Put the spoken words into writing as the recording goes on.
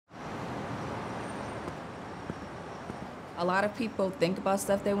A lot of people think about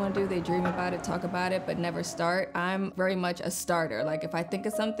stuff they want to do, they dream about it, talk about it, but never start. I'm very much a starter. Like if I think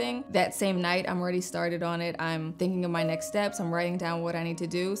of something, that same night I'm already started on it. I'm thinking of my next steps, I'm writing down what I need to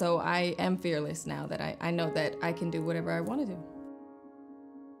do. So I am fearless now that I know that I can do whatever I want to do.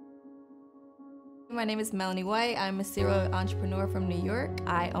 My name is Melanie White. I'm a serial entrepreneur from New York.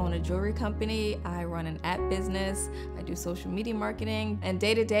 I own a jewelry company. I run an app business. I do social media marketing. And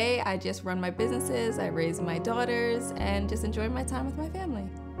day to day, I just run my businesses. I raise my daughters and just enjoy my time with my family.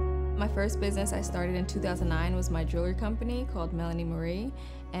 My first business I started in 2009 was my jewelry company called Melanie,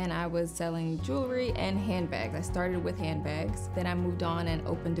 and I was selling jewelry and handbags. I started with handbags, then I moved on and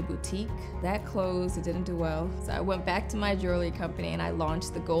opened a boutique. That closed, it didn't do well. So I went back to my jewelry company and I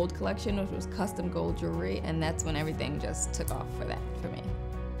launched the gold collection, which was custom gold jewelry, and that's when everything just took off for me.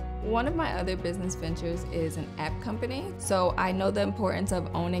 One of my other business ventures is an app company. So I know the importance of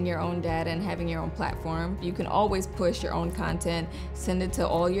owning your own data and having your own platform. You can always push your own content, send it to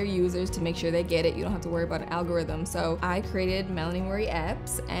all your users to make sure they get it. You don't have to worry about an algorithm. So I created Melanie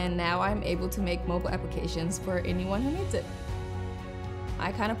apps, and now I'm able to make mobile applications for anyone who needs it.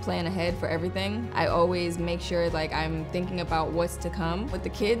 I kind of plan ahead for everything. I always make sure like I'm thinking about what's to come. With the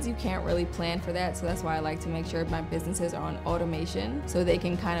kids, you can't really plan for that, so that's why I like to make sure my businesses are on automation so they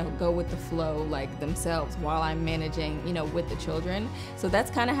can kind of go with the flow like themselves while I'm managing, with the children. So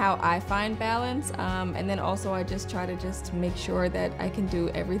that's kind of how I find balance. And then also I just try to just make sure that I can do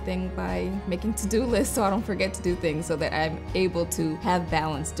everything by making to-do lists so I don't forget to do things so that I'm able to have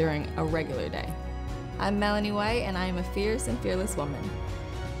balance during a regular day. I'm Melanie White, and I am a fierce and fearless woman.